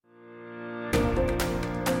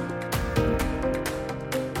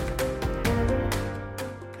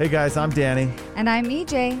Hey guys, I'm Danny. And I'm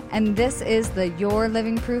EJ, and this is the Your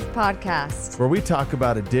Living Proof podcast, where we talk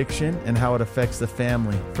about addiction and how it affects the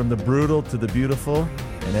family, from the brutal to the beautiful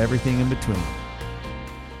and everything in between.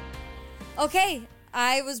 Okay,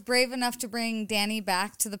 I was brave enough to bring Danny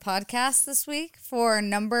back to the podcast this week for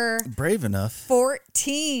number... Brave enough?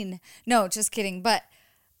 14. No, just kidding, but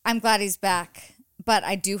I'm glad he's back. But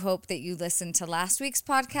I do hope that you listened to last week's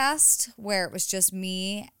podcast where it was just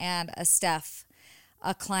me and a Steph,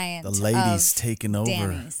 a client. The ladies of taking over.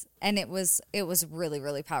 Danny's. And it was really,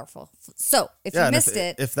 really powerful. So if you missed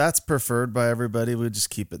it. If that's preferred by everybody, we'll just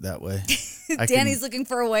keep it that way. Danny's looking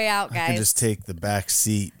for a way out, guys. I can just take the back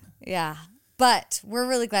seat. Yeah. But we're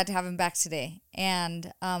really glad to have him back today.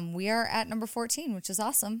 And we are at number 14, which is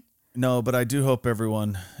awesome. No, but I do hope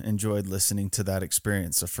everyone enjoyed listening to that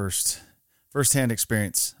experience, a first-hand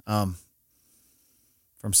experience from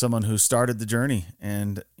someone who started the journey.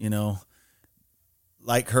 And, you know,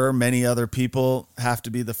 like her, many other people have to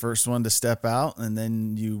be the first one to step out, and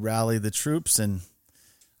then you rally the troops, and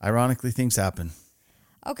ironically, things happen.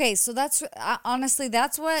 Okay, so that's honestly,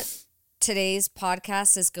 that's what today's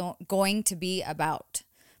podcast is going to be about,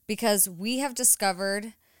 because we have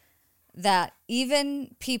discovered that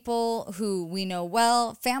even people who we know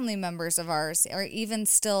well, family members of ours, are even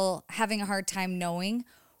still having a hard time knowing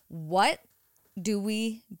what do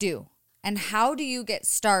we do and how do you get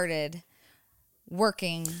started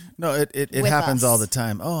working. No, it happens all the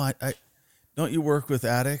time. Oh, I don't you work with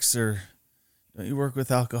addicts, or don't you work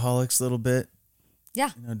with alcoholics a little bit? Yeah.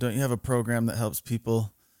 You know, don't you have a program that helps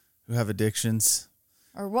people who have addictions?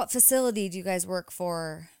 Or what facility do you guys work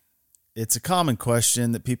for? It's a common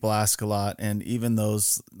question that people ask a lot. And even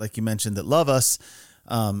those, like you mentioned, that love us,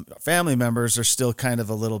 family members are still kind of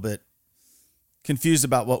a little bit confused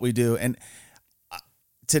about what we do. And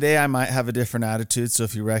today I might have a different attitude. So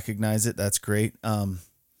if you recognize it, that's great.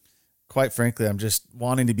 Quite frankly, I'm just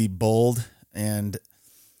wanting to be bold. And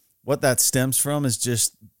what that stems from is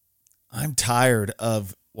just, I'm tired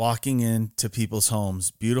of walking into people's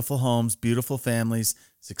homes, beautiful families,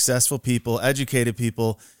 successful people, educated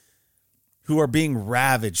people who are being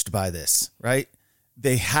ravaged by this, right?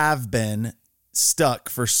 They have been stuck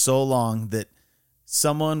for so long that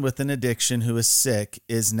someone with an addiction who is sick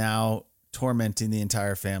is now tormenting the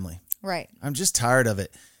entire family. Right. I'm just tired of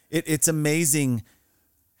it. It's amazing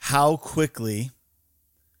how quickly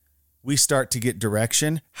we start to get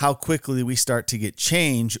direction, how quickly we start to get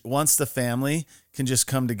change once the family can just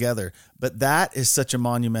come together. But that is such a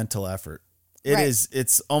monumental effort.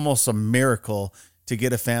 It's almost a miracle to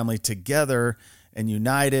get a family together and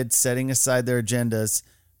united, setting aside their agendas.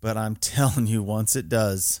 But I'm telling you, once it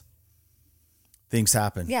does, things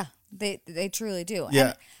happen. Yeah, they truly do. Yeah.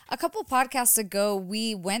 And a couple podcasts ago,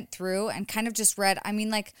 we went through and kind of just read,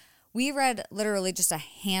 we read literally just a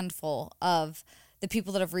handful of the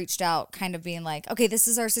people that have reached out, kind of being like, okay, this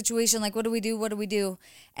is our situation. Like, what do we do? What do we do?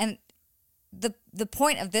 And the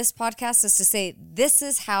point of this podcast is to say, this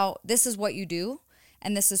is what you do,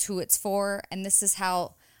 and this is who it's for, and this is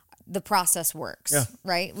how the process works,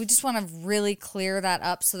 right? We just want to really clear that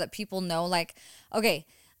up so that people know, like, okay,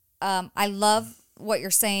 I love what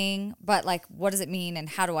you're saying, but like, what does it mean, and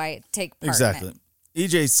how do I take part in it?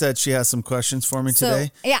 EJ said she has some questions for me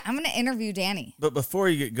today. Yeah, I'm going to interview Danny. But before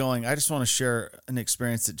you get going, I just want to share an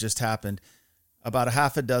experience that just happened. About a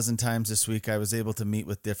half a dozen times this week, I was able to meet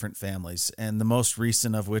with different families, and the most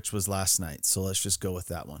recent of which was last night. So let's just go with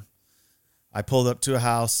that one. I pulled up to a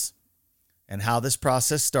house, and how this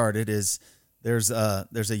process started is there's a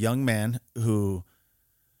young man who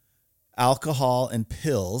alcohol and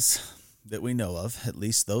pills that we know of, at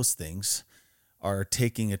least those things, are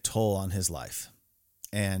taking a toll on his life.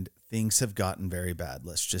 And things have gotten very bad.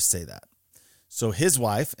 Let's just say that. So his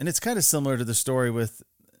wife, and it's kind of similar to the story with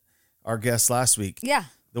our guest last week. Yeah.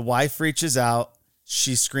 The wife reaches out.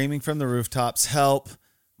 She's screaming from the rooftops, help.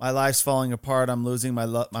 My life's falling apart. I'm losing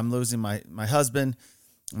my husband.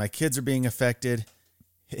 My kids are being affected.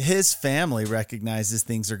 His family recognizes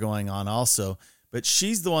things are going on also, but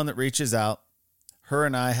she's the one that reaches out. Her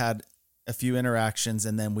and I had a few interactions,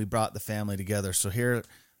 and then we brought the family together. So here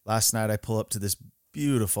last night, I pull up to this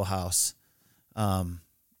beautiful house,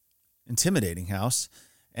 intimidating house.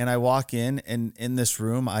 And I walk in, and in this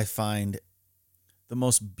room, I find the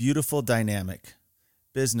most beautiful dynamic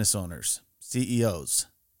business owners, CEOs,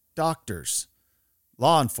 doctors,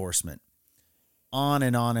 law enforcement, on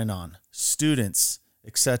and on and on, students,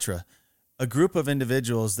 etc. A group of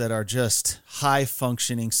individuals that are just high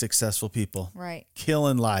functioning, successful people, right?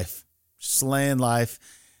 Killing life, slaying life.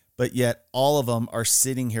 But yet all of them are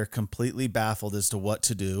sitting here completely baffled as to what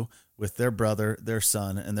to do with their brother, their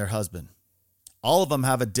son, and their husband. All of them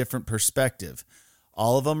have a different perspective.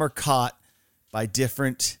 All of them are caught by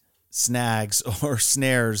different snags or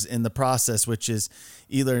snares in the process, which is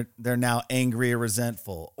either they're now angry or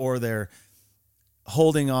resentful, or they're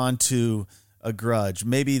holding on to a grudge.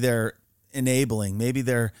 Maybe they're enabling. Maybe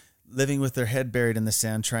they're living with their head buried in the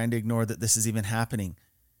sand, trying to ignore that this is even happening.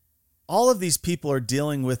 All of these people are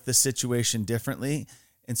dealing with the situation differently,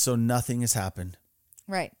 and so nothing has happened.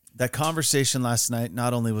 Right. That conversation last night,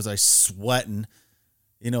 not only was I sweating,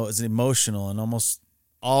 it was emotional, and almost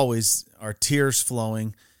always are tears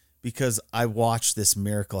flowing because I watched this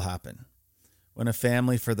miracle happen. When a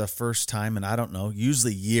family for the first time, and I don't know,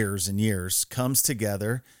 usually years and years, comes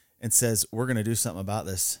together and says, we're going to do something about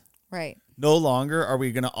this. Right. No longer are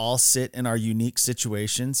we going to all sit in our unique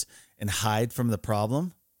situations and hide from the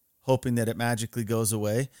problem, hoping that it magically goes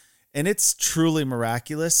away. And it's truly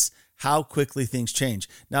miraculous how quickly things change.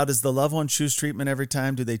 Now, does the loved one choose treatment every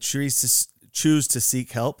time? Do they choose to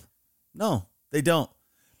seek help? No, they don't.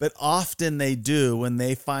 But often they do when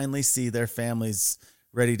they finally see their families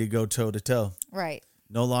ready to go toe to toe. Right.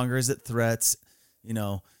 No longer is it threats,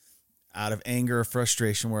 out of anger or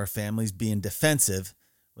frustration where a family's being defensive.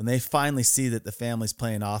 When they finally see that the family's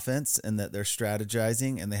playing offense and that they're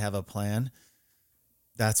strategizing and they have a plan,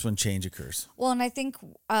 that's when change occurs. Well, and I think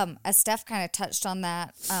as Steph kind of touched on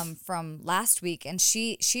that from last week, and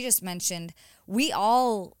she just mentioned we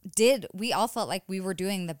all felt like we were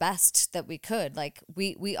doing the best that we could. Like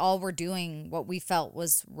we all were doing what we felt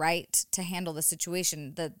was right to handle the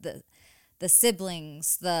situation. The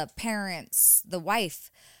siblings, the parents, the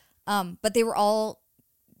wife, but they were all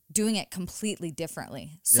doing it completely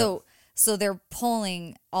differently. So they're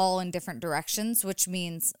pulling all in different directions, which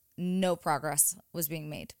means no progress was being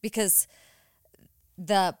made because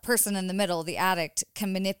the person in the middle, the addict,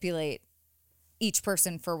 can manipulate each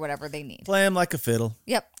person for whatever they need. Play them like a fiddle.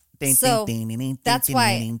 Yep. So that's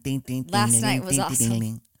why last night was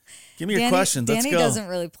awesome. Give me your questions. Let's Danny go. doesn't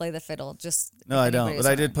really play the fiddle. No, I don't. But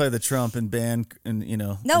I did play the trump in band, and No,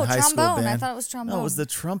 in high school trombone. band. I thought it was trombone. No, it was the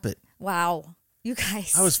trumpet. Wow, you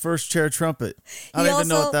guys. I was first chair trumpet. I don't even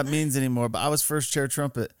know what that means anymore, but I was first chair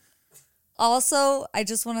trumpet. Also, I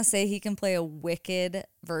just want to say he can play a wicked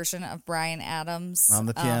version of Bryan Adams on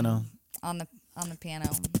the piano. On the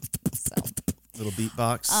piano. So little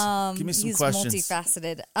beatbox. Give me some questions. He's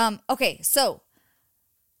multifaceted. Okay, so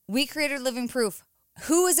we created Living Proof.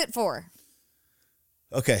 Who is it for?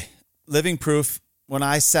 Okay, Living Proof. When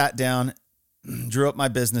I sat down, drew up my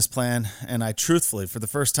business plan, and I truthfully, for the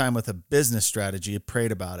first time with a business strategy,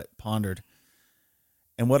 prayed about it, pondered.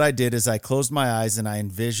 And what I did is I closed my eyes and I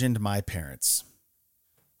envisioned my parents.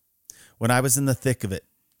 When I was in the thick of it,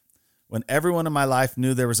 when everyone in my life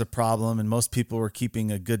knew there was a problem and most people were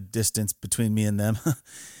keeping a good distance between me and them,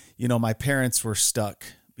 my parents were stuck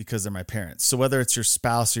because they're my parents. So whether it's your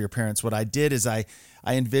spouse or your parents, what I did is I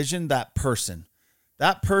envisioned that person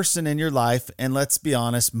in your life. And let's be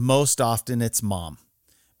honest, most often it's mom,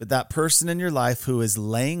 but that person in your life who is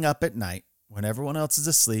laying up at night when everyone else is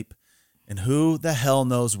asleep, and who the hell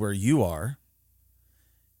knows where you are,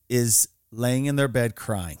 is laying in their bed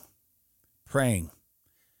crying, praying,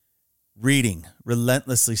 reading,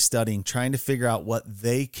 relentlessly studying, trying to figure out what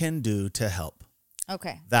they can do to help.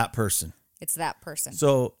 Okay. That person. It's that person.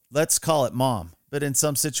 So let's call it mom. But in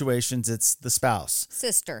some situations, it's the spouse.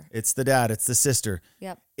 Sister. It's the dad. It's the sister.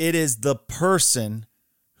 Yep. It is the person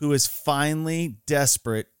who is finally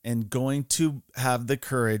desperate and going to have the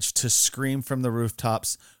courage to scream from the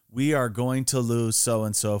rooftops, we are going to lose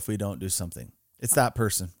so-and-so if we don't do something. It's that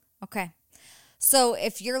person. Okay. So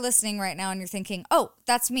if you're listening right now and you're thinking, oh,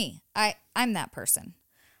 that's me. I'm that person.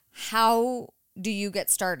 How do you get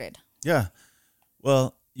started? Yeah.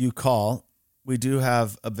 Well, you call. We do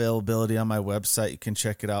have availability on my website. You can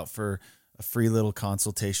check it out for a free little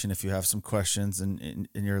consultation if you have some questions and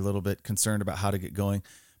you're a little bit concerned about how to get going.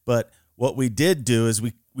 But what we did do is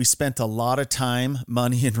we spent a lot of time,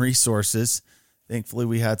 money, and resources. Thankfully,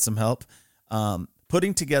 we had some help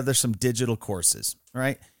putting together some digital courses,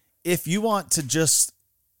 right? If you want to just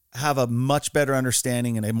have a much better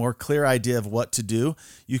understanding and a more clear idea of what to do,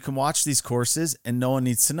 you can watch these courses and no one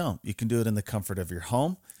needs to know. You can do it in the comfort of your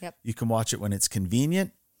home. Yep. You can watch it when it's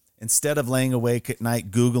convenient. Instead of laying awake at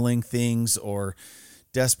night Googling things or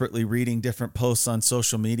desperately reading different posts on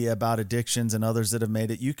social media about addictions and others that have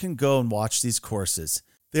made it, you can go and watch these courses.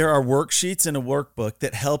 There are worksheets and a workbook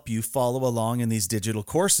that help you follow along in these digital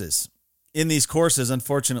courses. In these courses,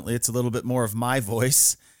 unfortunately, it's a little bit more of my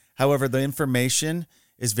voice. However, the information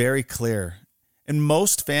is very clear. And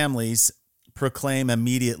most families proclaim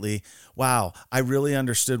immediately, wow, I really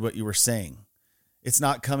understood what you were saying. It's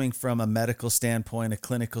not coming from a medical standpoint, a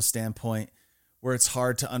clinical standpoint. where it's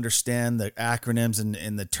hard to understand the acronyms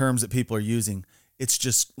and the terms that people are using. It's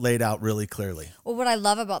just laid out really clearly. Well, what I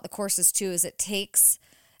love about the courses too is it takes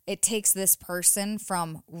this person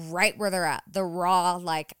from right where they're at, the raw,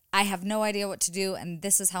 like, I have no idea what to do and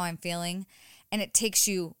this is how I'm feeling. And it takes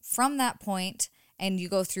you from that point and you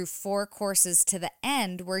go through 4 courses to the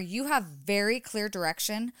end where you have very clear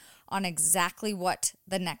direction on exactly what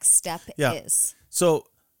the next step is. So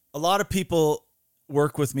a lot of people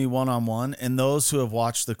work with me one-on-one, and those who have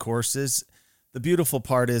watched the courses, the beautiful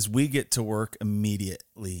part is we get to work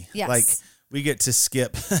immediately. Yes. Like we get to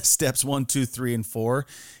skip steps 1, 2, 3, and 4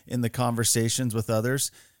 in the conversations with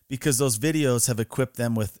others because those videos have equipped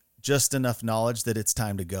them with just enough knowledge that it's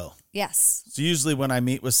time to go. Yes. So usually when I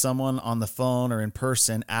meet with someone on the phone or in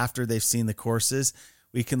person after they've seen the courses,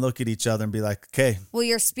 we can look at each other and be like, okay. Well,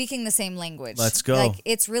 you're speaking the same language. Let's go. Like,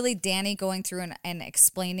 it's really Danny going through and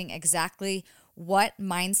explaining exactly what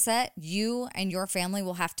mindset you and your family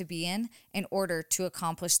will have to be in order to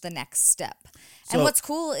accomplish the next step. So, and what's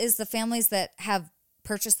cool is the families that have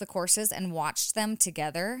purchased the courses and watched them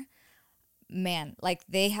together, man, like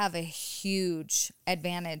they have a huge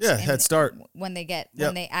advantage. Head start. When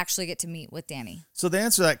they actually get to meet with Danny. So the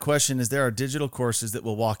answer to that question is there are digital courses that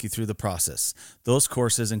will walk you through the process. Those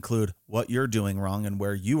courses include what you're doing wrong and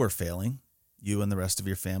where you are failing, you and the rest of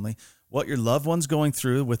your family, what your loved one's going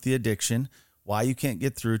through with the addiction, why you can't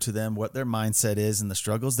get through to them, what their mindset is and the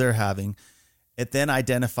struggles they're having. It then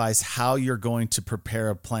identifies how you're going to prepare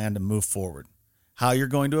a plan to move forward, how you're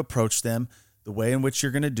going to approach them, the way in which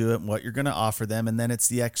you're going to do it and what you're going to offer them. And then it's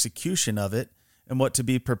the execution of it and what to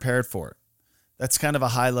be prepared for. That's kind of a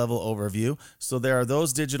high level overview. So there are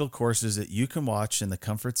those digital courses that you can watch in the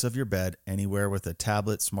comforts of your bed, anywhere with a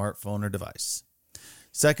tablet, smartphone, or device.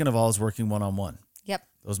 Second of all is working one-on-one. Yep.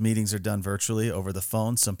 Those meetings are done virtually over the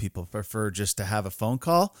phone. Some people prefer just to have a phone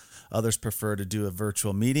call. Others prefer to do a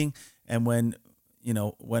virtual meeting. And when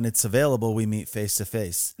it's available, we meet face to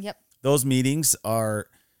face. Yep. Those meetings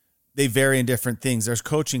they vary in different things. There's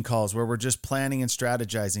coaching calls where we're just planning and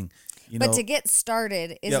strategizing. But to get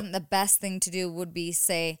started, isn't the best thing to do would be,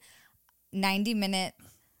 say, 90-minute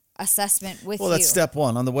assessment with you. Well, that's step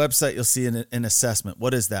 1. On the website, you'll see an assessment.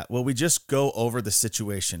 What is that? Well, we just go over the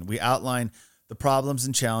situation. We outline the problems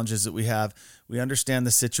and challenges that we have. We understand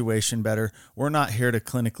the situation better. We're not here to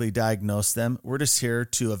clinically diagnose them. We're just here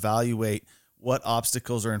to evaluate what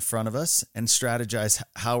obstacles are in front of us and strategize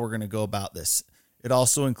how we're going to go about this. It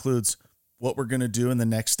also includes what we're going to do in the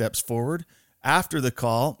next steps forward. After the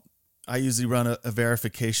call, I usually run a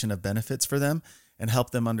verification of benefits for them and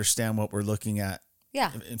help them understand what we're looking at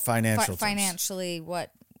in financial terms. Financially,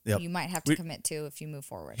 what you might have to commit to if you move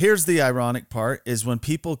forward. Here's the ironic part is when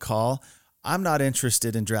people call, I'm not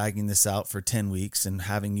interested in dragging this out for 10 weeks and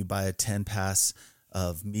having you buy a 10 pass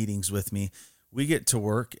of meetings with me. We get to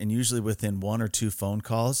work, and usually within 1 or 2 phone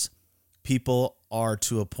calls, people are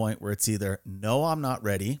to a point where it's either, no, I'm not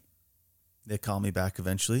ready. They call me back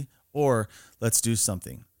eventually, or let's do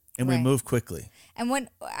something. And we move quickly. And when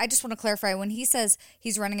I just want to clarify, when he says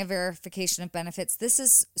he's running a verification of benefits, this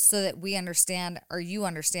is so that we understand, or you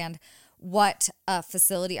understand, what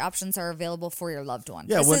facility options are available for your loved one.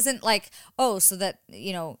 This isn't like, so that,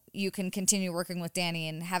 you can continue working with Danny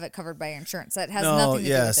and have it covered by your insurance. That has nothing to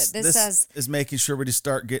do with it. This is making sure we just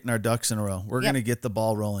start getting our ducks in a row. We're going to get the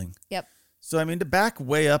ball rolling. Yep. So, to back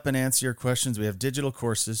way up and answer your questions, we have digital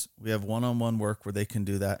courses. We have one-on-one work where they can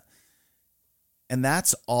do that. And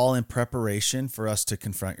that's all in preparation for us to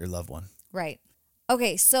confront your loved one. Right.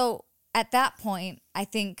 Okay, so at that point, I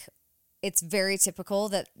think it's very typical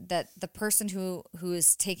that the person who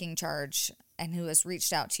is taking charge and who has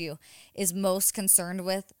reached out to you is most concerned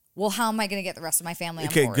with, well, how am I going to get the rest of my family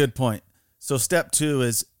on board? Okay, good point. So step 2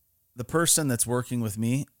 is the person that's working with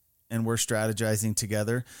me and we're strategizing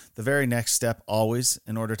together. The very next step always,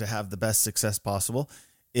 in order to have the best success possible,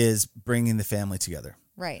 is bringing the family together.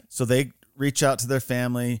 Right. So they reach out to their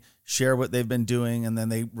family, share what they've been doing, and then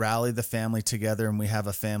they rally the family together and we have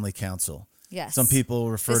a family council. Yes. Some people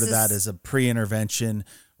refer to that as a pre-intervention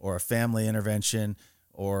or a family intervention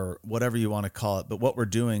or whatever you want to call it. But what we're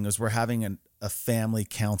doing is we're having a family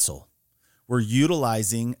council. We're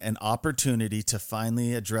utilizing an opportunity to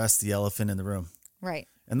finally address the elephant in the room. Right.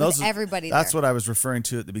 And with everybody that's there. What I was referring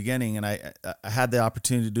to at the beginning. And I had the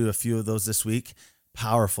opportunity to do a few of those this week.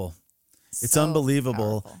 Powerful. It's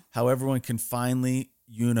unbelievable how everyone can finally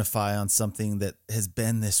unify on something that has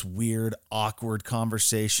been this weird, awkward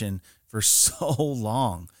conversation for so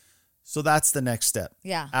long. So that's the next step.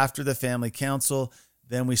 Yeah. After the family council,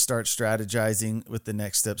 then we start strategizing with the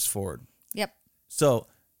next steps forward. Yep. So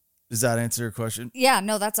does that answer your question? Yeah,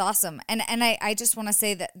 no, that's awesome. And I just want to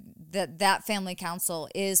say that that family council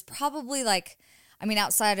is probably like, I mean,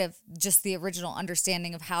 outside of just the original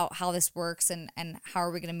understanding of how this works and how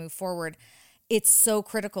are we going to move forward, it's so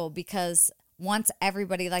critical because once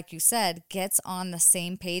everybody, like you said, gets on the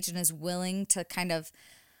same page and is willing to kind of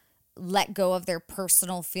let go of their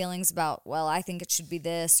personal feelings about, well, I think it should be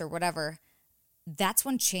this or whatever, that's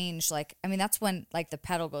when change, like, I mean, that's when like the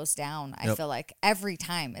pedal goes down. I feel like every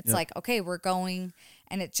time it's like, okay, we're going,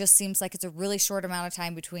 and it just seems like it's a really short amount of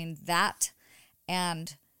time between that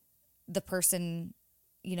and the person,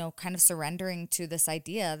 you know, kind of surrendering to this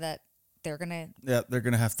idea that they're going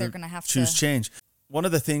to have to choose change. One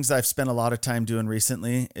of the things I've spent a lot of time doing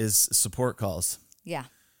recently is support calls. Yeah.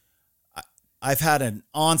 I've had an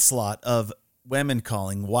onslaught of women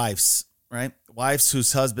calling, wives, right? Wives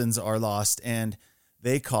whose husbands are lost, and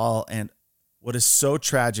they call. And what is so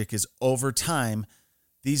tragic is over time,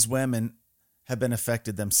 these women have been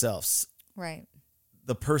affected themselves. Right.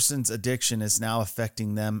 The person's addiction is now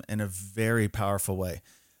affecting them in a very powerful way.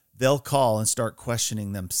 They'll call and start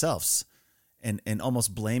questioning themselves and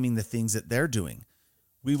almost blaming the things that they're doing.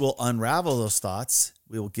 We will unravel those thoughts.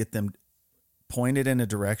 We will get them pointed in a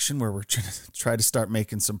direction where we're try to start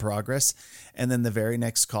making some progress. And then the very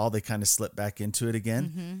next call, they kind of slip back into it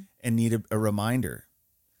again and need a reminder.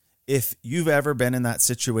 If you've ever been in that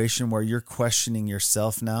situation where you're questioning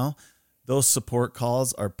yourself now, those support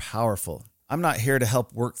calls are powerful. I'm not here to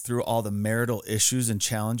help work through all the marital issues and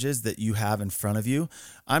challenges that you have in front of you.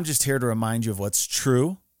 I'm just here to remind you of what's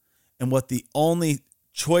true and what the only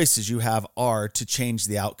choices you have are to change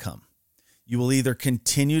the outcome. You will either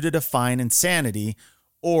continue to define insanity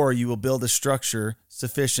or you will build a structure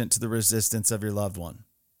sufficient to the resistance of your loved one.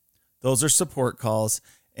 Those are support calls,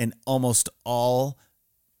 and almost all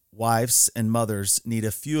wives and mothers need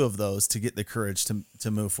a few of those to get the courage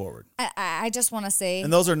to move forward. I just want to say...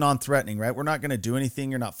 And those are non-threatening, right? We're not going to do anything.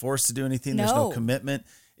 You're not forced to do anything. No. There's no commitment.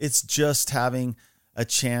 It's just having a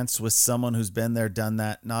chance with someone who's been there, done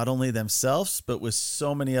that, not only themselves, but with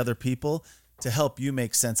so many other people to help you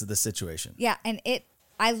make sense of the situation. Yeah, and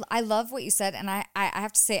I love what you said, and I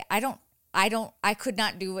have to say I could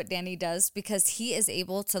not do what Danny does because he is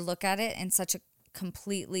able to look at it in such a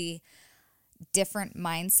completely different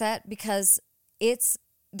mindset because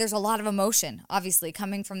there's a lot of emotion obviously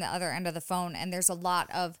coming from the other end of the phone, and there's a lot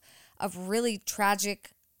of really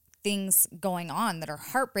tragic things going on that are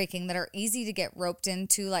heartbreaking, that are easy to get roped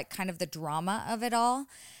into, like kind of the drama of it all.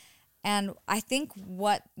 And I think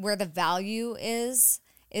where the value is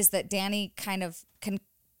that Danny kind of can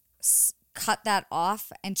cut that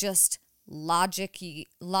off and just logic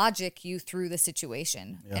you through the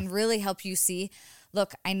situation and really help you see,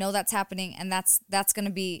 look, I know that's happening, and that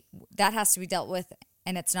has to be dealt with,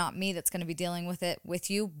 and it's not me that's going to be dealing with it with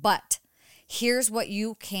you, but here's what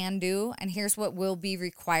you can do, and here's what will be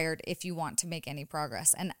required if you want to make any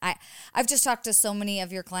progress. And I've just talked to so many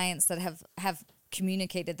of your clients that have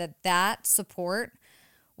communicated that support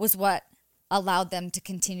was what allowed them to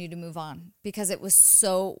continue to move on, because it was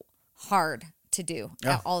so hard to do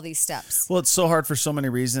at all these steps. Well, it's so hard for so many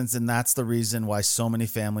reasons, and that's the reason why so many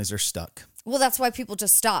families are stuck. Well, that's why people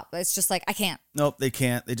just stop. It's just like, I can't. Nope, they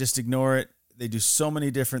can't. They just ignore it. They do so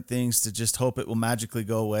many different things to just hope it will magically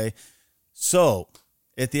go away. So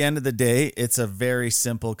at the end of the day, it's a very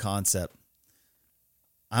simple concept.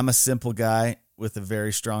 I'm a simple guy with a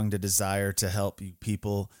very strong desire to help you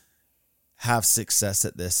people have success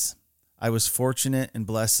at this. I was fortunate and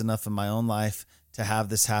blessed enough in my own life to have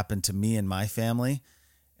this happen to me and my family.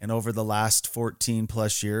 And over the last 14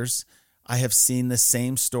 plus years, I have seen the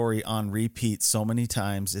same story on repeat so many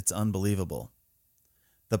times, it's unbelievable.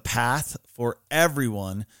 The path for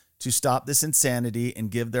everyone to stop this insanity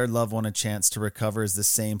and give their loved one a chance to recover is the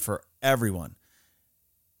same for everyone.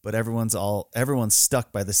 But everyone's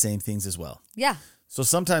stuck by the same things as well. Yeah. So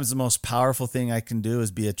sometimes the most powerful thing I can do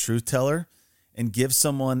is be a truth teller and give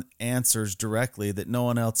someone answers directly that no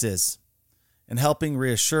one else is. And helping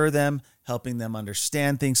reassure them, helping them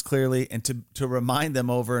understand things clearly, and to remind them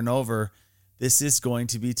over and over, this is going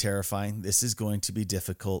to be terrifying. This is going to be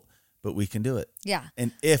difficult, but we can do it. Yeah.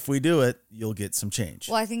 And if we do it, you'll get some change.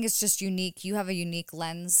 Well, I think it's just unique. You have a unique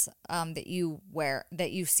lens that you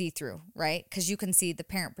see through, right? Because you can see the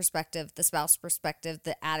parent perspective, the spouse perspective,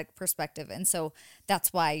 the addict perspective. And so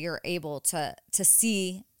that's why you're able to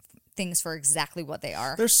see things for exactly what they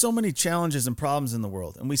are. There's so many challenges and problems in the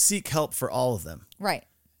world, and we seek help for all of them. Right.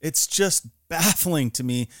 It's just baffling to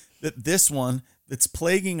me that this one that's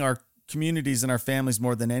plaguing our communities and our families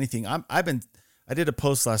more than anything. I did a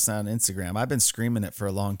post last night on Instagram. I've been screaming it for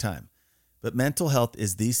a long time. But mental health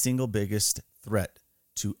is the single biggest threat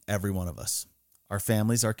to every one of us. Our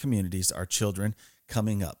families, our communities, our children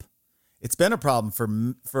coming up. It's been a problem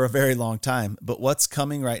for a very long time, but what's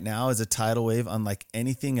coming right now is a tidal wave unlike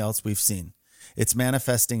anything else we've seen. It's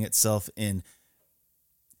manifesting itself in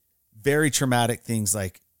very traumatic things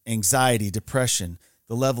like anxiety, depression.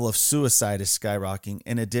 The level of suicide is skyrocketing,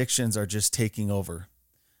 and addictions are just taking over.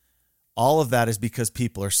 All of that is because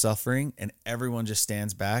people are suffering, and everyone just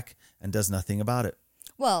stands back and does nothing about it.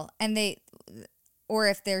 Well, and or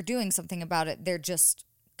if they're doing something about it, they're just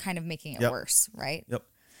kind of making it worse, right? Yep.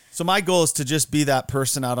 So my goal is to just be that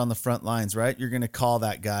person out on the front lines, right? You're going to call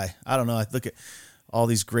that guy. I don't know. I look at all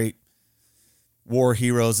these great war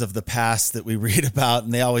heroes of the past that we read about,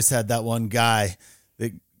 and they always had that one guy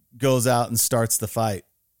that goes out and starts the fight.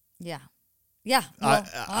 Yeah. Yeah. Well,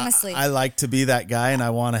 honestly. I like to be that guy, and I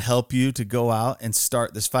want to help you to go out and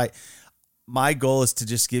start this fight. My goal is to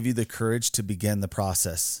just give you the courage to begin the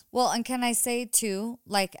process. Well, and can I say too,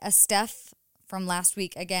 like a Steph from last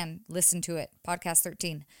week, again, listen to it, podcast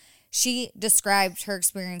 13. She described her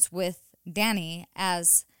experience with Danny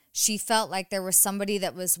as she felt like there was somebody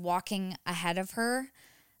that was walking ahead of her,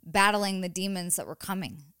 battling the demons that were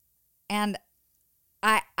coming. And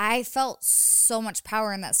I felt so much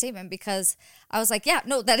power in that statement because I was like, yeah,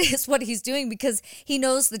 no, that is what he's doing because he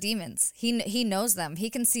knows the demons. He knows them. He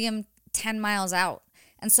can see them 10 miles out.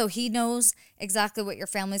 And so he knows exactly what your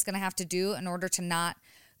family's going to have to do in order to not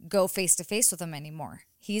go face to face with them anymore.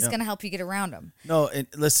 He's going to help you get around them. No, and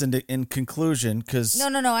listen, in conclusion, because...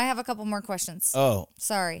 No, I have a couple more questions. Oh.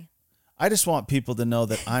 Sorry. I just want people to know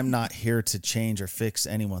that I'm not here to change or fix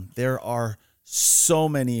anyone. There are so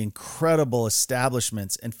many incredible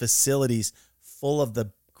establishments and facilities full of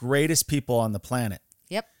the greatest people on the planet.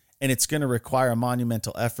 Yep. And it's going to require a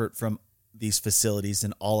monumental effort from these facilities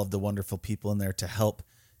and all of the wonderful people in there to help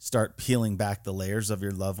start peeling back the layers of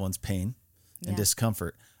your loved one's pain and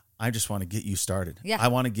discomfort. I just want to get you started. Yeah. I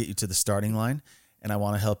want to get you to the starting line, and I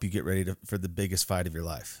want to help you get ready for the biggest fight of your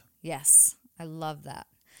life. Yes. I love that.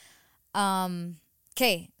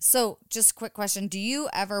 Okay. So just a quick question. Do you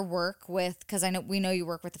ever work with, because we know you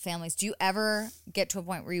work with the families. Do you ever get to a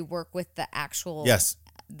point where you work with the actual,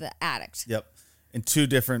 the addict? Yep. In two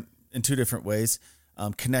different ways.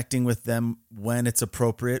 Connecting with them when it's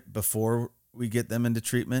appropriate before we get them into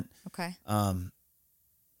treatment. Okay.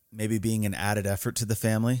 Maybe being an added effort to the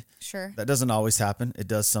family. Sure. That doesn't always happen. It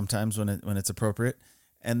does sometimes when it's appropriate.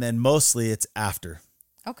 And then mostly it's after.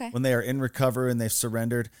 Okay. When they are in recovery and they've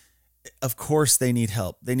surrendered, of course they need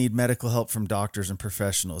help. They need medical help from doctors and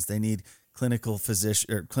professionals. They need clinical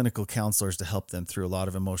counselors to help them through a lot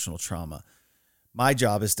of emotional trauma. My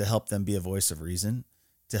job is to help them be a voice of reason,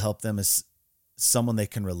 to help them as someone they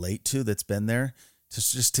can relate to that's been there,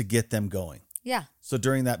 just to get them going. Yeah. So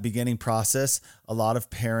during that beginning process, a lot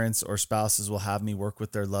of parents or spouses will have me work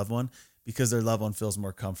with their loved one because their loved one feels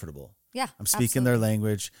more comfortable. Yeah. I'm speaking their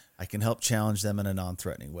language. I can help challenge them in a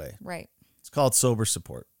non-threatening way. Right. It's called sober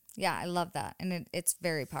support. Yeah, I love that. And it's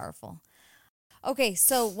very powerful. Okay,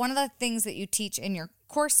 so one of the things that you teach in your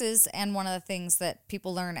courses and one of the things that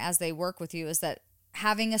people learn as they work with you is that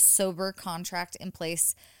having a sober contract in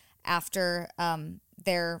place after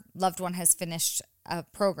their loved one has finished a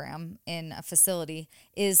program in a facility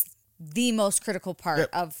is the most critical part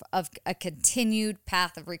of a continued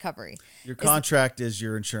path of recovery. Your contract is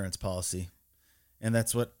your insurance policy, and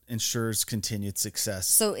that's what ensures continued success.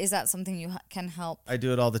 So is that something you can help? I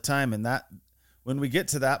do it all the time, and that when we get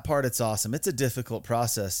to that part, it's awesome. It's a difficult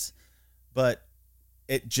process, but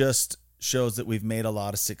it just shows that we've made a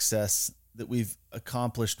lot of success, that we've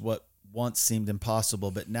accomplished what once seemed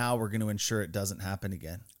impossible, but now we're going to ensure it doesn't happen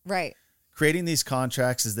again. Right. Creating these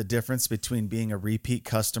contracts is the difference between being a repeat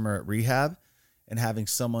customer at rehab and having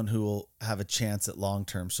someone who will have a chance at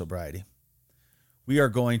long-term sobriety. We are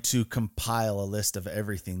going to compile a list of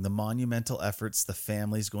everything, the monumental efforts the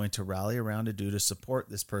family's going to rally around to do to support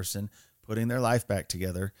this person putting their life back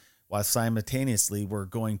together, while simultaneously we're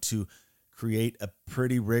going to create a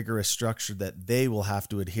pretty rigorous structure that they will have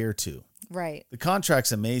to adhere to. Right. The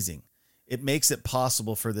contract's amazing. It makes it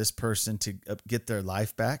possible for this person to get their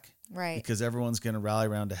life back. Right. Because everyone's going to rally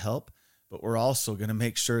around to help, but we're also going to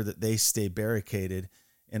make sure that they stay barricaded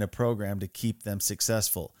in a program to keep them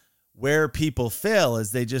successful. Where people fail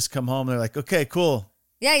is they just come home and they're like, okay, cool.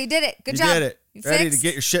 Yeah, you did it. Good job. You did it. You Ready fixed. to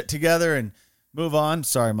get your shit together and move on.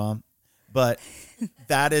 Sorry, Mom. But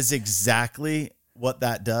that is exactly what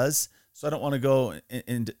that does. So I don't want to go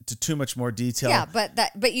into too much more detail. Yeah,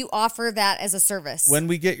 but you offer that as a service. When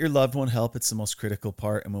we get your loved one help, it's the most critical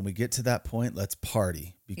part. And when we get to that point, let's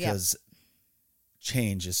party because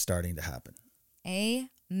change is starting to happen.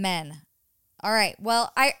 Amen. All right.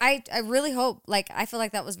 Well, I really hope, I feel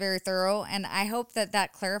like that was very thorough, and I hope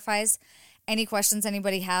that clarifies any questions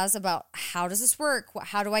anybody has about how does this work?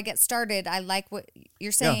 How do I get started? I like what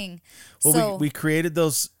you're saying. Well, So we created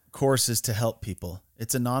those courses to help people.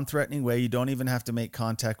 It's a non-threatening way. You don't even have to make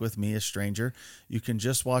contact with me, a stranger. You can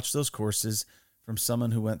just watch those courses from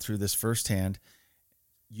someone who went through this firsthand.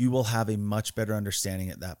 You will have a much better understanding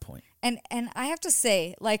at that point. And I have to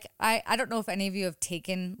say, like, I don't know if any of you have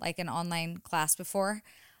taken like an online class before.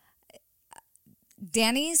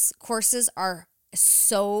 Danny's courses are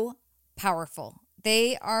so powerful.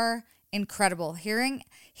 They are incredible. Hearing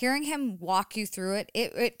him walk you through it,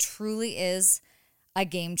 it truly is a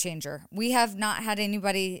game changer. We have not had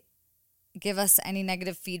anybody give us any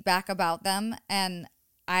negative feedback about them. And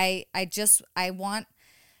I want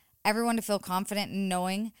everyone to feel confident in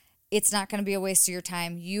knowing it's not going to be a waste of your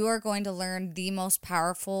time. You are going to learn the most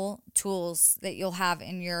powerful tools that you'll have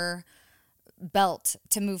in your belt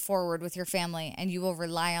to move forward with your family, and you will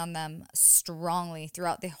rely on them strongly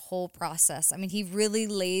throughout the whole process. I mean, he really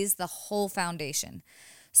lays the whole foundation.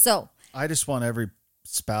 So I just want every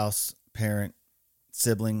spouse, parent,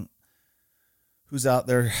 sibling who's out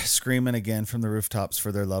there screaming again from the rooftops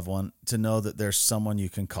for their loved one to know that there's someone you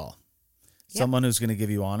can call. Yep. Someone who's going to give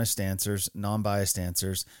you honest answers, non-biased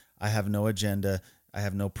answers. I have no agenda. I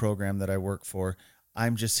have no program that I work for.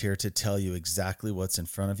 I'm just here to tell you exactly what's in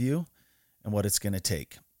front of you and what it's going to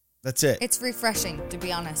take. That's it. It's refreshing, to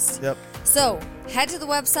be honest. Yep. So head to the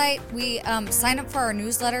website. We sign up for our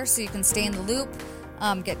newsletter so you can stay in the loop,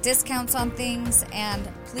 get discounts on things. And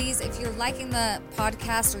please, if you're liking the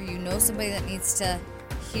podcast or you know somebody that needs to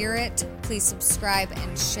hear it, please subscribe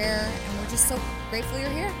and share. And we're just so grateful you're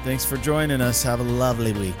here. Thanks for joining us. Have a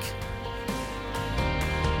lovely week.